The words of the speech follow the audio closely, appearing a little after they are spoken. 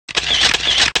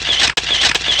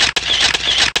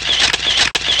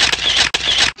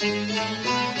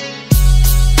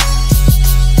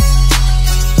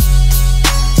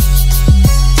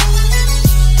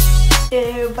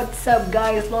what's up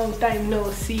guys? Long time no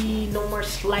see. No more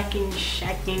slacking,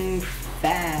 shacking,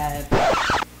 fab.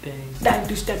 Time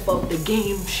to step up the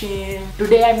game, shit.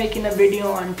 Today I'm making a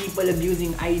video on people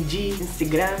abusing IG,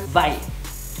 Instagram. Why?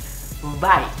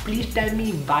 Why? Please tell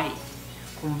me why.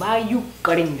 Why you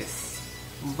cutting this?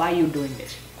 Why you doing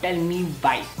this? Tell me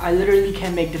why. I literally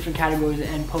can make different categories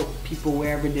and put people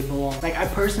wherever they belong. Like, I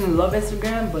personally love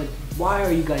Instagram, but why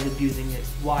are you guys abusing it?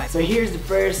 Why? So here's the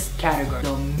first category,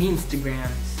 the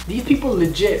memestagrams. These people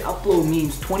legit upload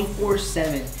memes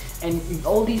 24/7, and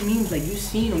all these memes, like, you've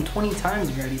seen them 20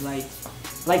 times already.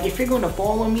 Like if you're going to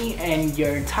follow me and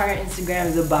your entire Instagram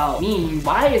is about me,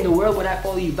 why in the world would I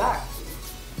follow you back?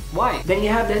 Why? Then you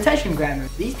have the attention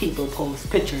grabbers. These people post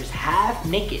pictures half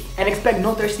naked and expect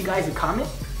no thirsty guys to comment.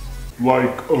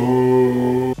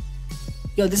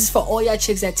 Yo, this is for all y'all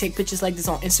chicks that take pictures like this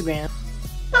on Instagram.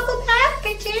 Bubble bath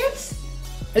pictures.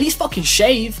 At least fucking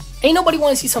shave. Ain't nobody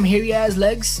wanna see some hairy ass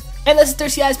legs. And that's a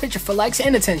thirsty ass picture for likes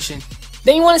and attention.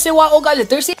 Then you wanna say why all guys are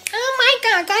thirsty? Oh my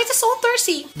god, guys are so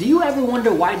thirsty. Do you ever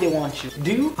wonder why they want you?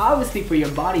 Do you? Obviously for your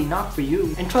body, not for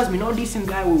you. And trust me, no decent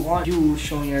guy will want you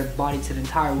showing your body to the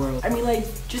entire world. I mean, like,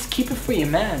 just keep it for your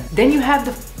man. Then you have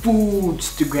the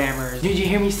foodstagrammers. Did you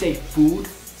hear me say food?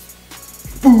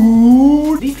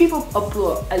 Food! These people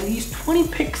upload at least 20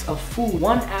 pics of food,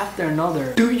 one after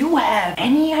another. Do you have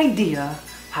any idea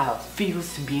how it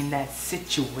feels to be in that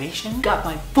situation? Got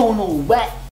my phone all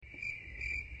wet.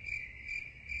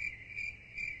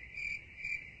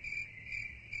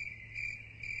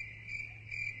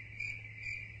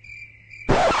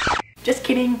 Just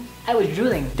kidding, I was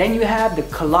drooling. Then you have the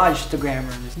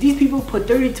collagestagrammers. These people put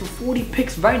 30 to 40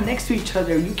 pics right next to each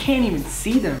other. You can't even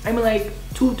see them. I mean, like,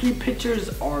 2 or 3 pictures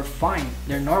are fine.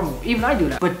 They're normal. Even I do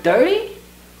that. But 30?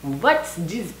 What's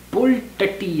this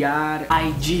bull-tutty yaar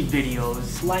IG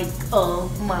videos? Like, oh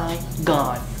my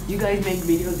god. You guys make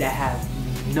videos that have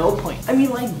no point. I mean,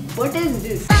 like, what is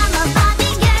this? I'm a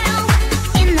Barbie girl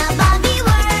in the Barbie world.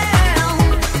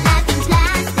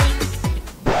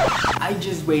 I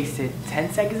just wasted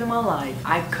 10 seconds of my life.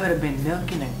 I could have been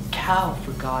milking a cow,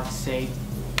 for God's sake.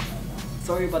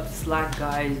 Sorry about the slack,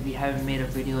 guys. We haven't made a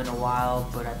video in a while,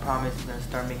 but I promise we're gonna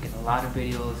start making a lot of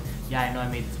videos. Yeah, I know I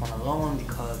made this one alone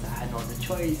because I had no other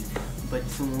choice, but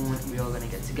soon we're all gonna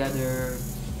get together,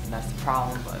 and that's the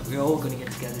problem, but we're all gonna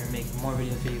get together and make more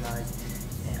videos for you guys,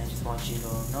 and I just want you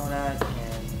to know that,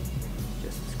 and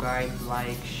just subscribe,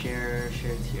 like, share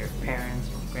it to your parents,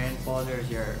 your grandfathers,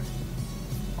 your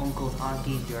uncles,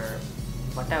 aunties, your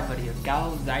whatever, your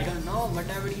cows, I don't know,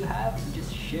 whatever you have,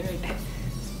 just share it,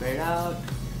 spread it out,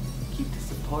 keep the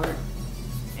support,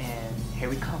 and here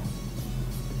we come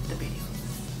with the videos.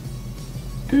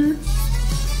 Peace.